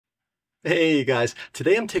Hey guys,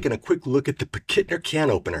 today I'm taking a quick look at the PAKITNER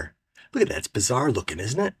can opener. Look at that, it's bizarre looking,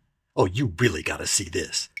 isn't it? Oh, you really gotta see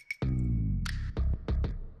this.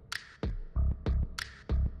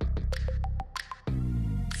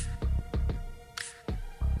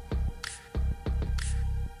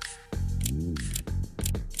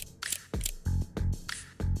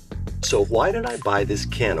 So why did I buy this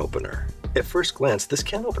can opener? At first glance, this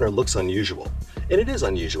can opener looks unusual. And it is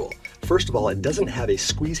unusual. First of all, it doesn't have a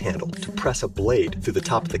squeeze handle to press a blade through the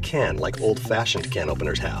top of the can like old-fashioned can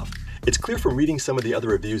openers have. It's clear from reading some of the other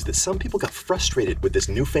reviews that some people got frustrated with this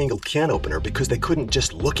newfangled can opener because they couldn't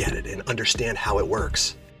just look at it and understand how it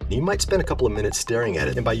works. You might spend a couple of minutes staring at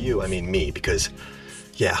it, and by you, I mean me, because,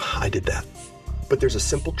 yeah, I did that. But there's a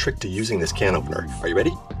simple trick to using this can opener. Are you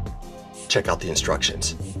ready? Check out the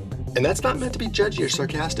instructions. And that's not meant to be judgy or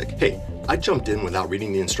sarcastic. Hey, I jumped in without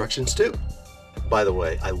reading the instructions too. By the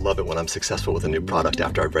way, I love it when I'm successful with a new product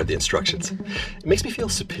after I've read the instructions. It makes me feel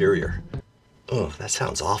superior. Oh, that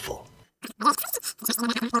sounds awful.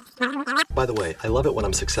 By the way, I love it when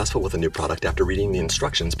I'm successful with a new product after reading the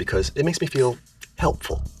instructions because it makes me feel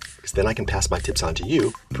helpful. Because then I can pass my tips on to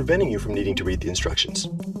you, preventing you from needing to read the instructions.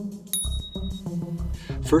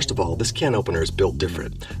 First of all, this can opener is built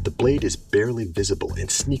different. The blade is barely visible and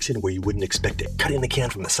sneaks in where you wouldn't expect it, cutting the can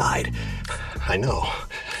from the side. I know.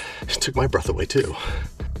 It took my breath away too.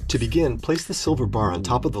 To begin, place the silver bar on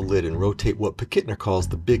top of the lid and rotate what PAKITNER calls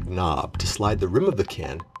the big knob to slide the rim of the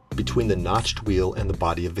can between the notched wheel and the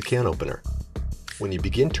body of the can opener. When you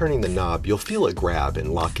begin turning the knob, you'll feel it grab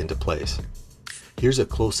and lock into place. Here's a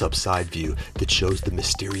close-up side view that shows the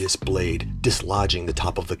mysterious blade dislodging the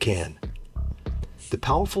top of the can. The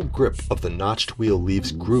powerful grip of the notched wheel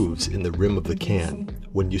leaves grooves in the rim of the can.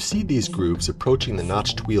 When you see these grooves approaching the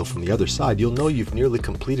notched wheel from the other side, you'll know you've nearly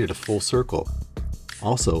completed a full circle.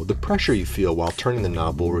 Also, the pressure you feel while turning the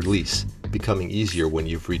knob will release, becoming easier when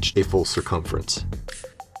you've reached a full circumference.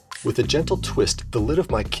 With a gentle twist, the lid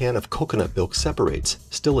of my can of coconut milk separates,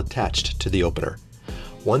 still attached to the opener.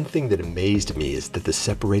 One thing that amazed me is that the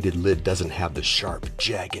separated lid doesn't have the sharp,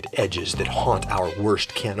 jagged edges that haunt our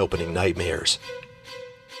worst can opening nightmares.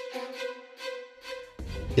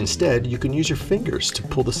 Instead, you can use your fingers to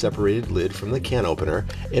pull the separated lid from the can opener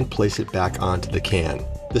and place it back onto the can.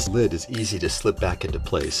 This lid is easy to slip back into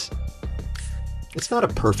place. It's not a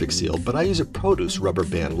perfect seal, but I use a produce rubber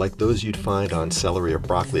band like those you'd find on celery or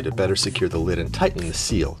broccoli to better secure the lid and tighten the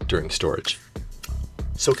seal during storage.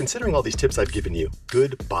 So considering all these tips I've given you,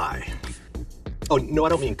 goodbye. Oh, no, I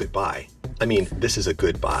don't mean goodbye. I mean, this is a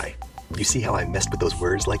goodbye. You see how I messed with those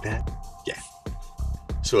words like that? Yeah.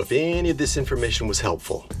 So if any of this information was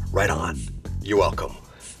helpful, right on. You're welcome.